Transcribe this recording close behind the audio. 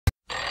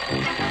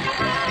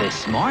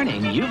This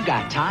morning, you've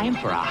got time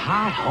for a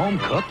hot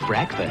home-cooked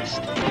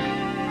breakfast.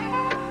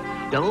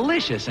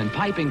 Delicious and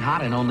piping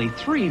hot in only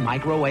 3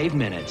 microwave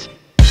minutes.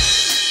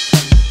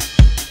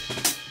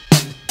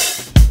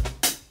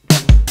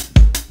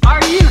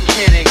 Are you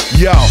kidding?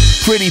 Yo,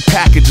 pretty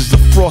packages of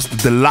Frosted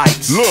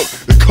Delights. Look,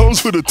 it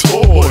comes with a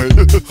toy.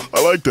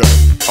 I like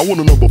that. I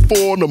want a number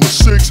 4, number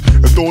 6,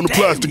 and throw in a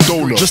plastic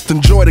donut. Just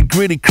enjoy the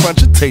gritty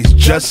crunch, it tastes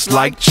just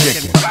like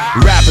chicken.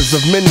 Wrappers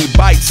of many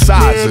bite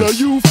sizes. Man, are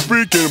you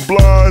freaking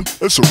blind?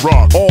 It's a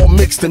rock. All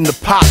mixed in the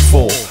pot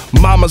full.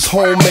 Mama's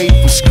homemade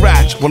from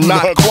scratch. Well,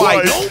 not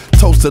quite.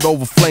 Toasted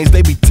over flames,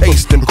 they be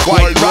tasting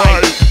quite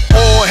right.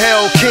 All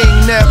hail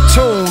King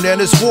Neptune and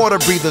his water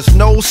breathers.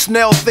 No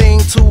snail thing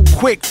too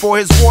quick for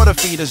his water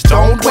feeders.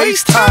 Don't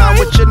waste time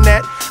with your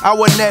net.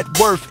 Our net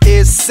worth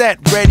is set,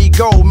 ready,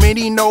 go.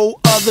 Many know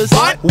others.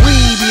 We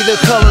be the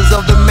colors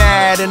of the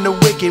mad and the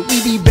wicked.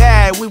 We be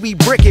bad, we be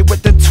brick it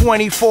with the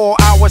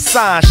 24-hour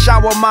sign.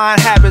 Shower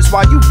mind habits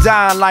while you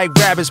dine like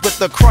rabbits with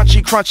the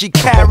crunchy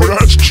carrots. Oh,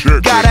 that's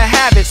chicken. Gotta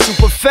have it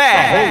super fast.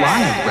 A whole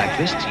line of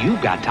breakfasts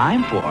you've got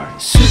time for.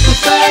 Super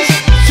fast,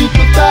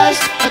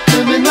 I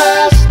come in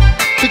last.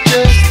 But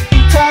just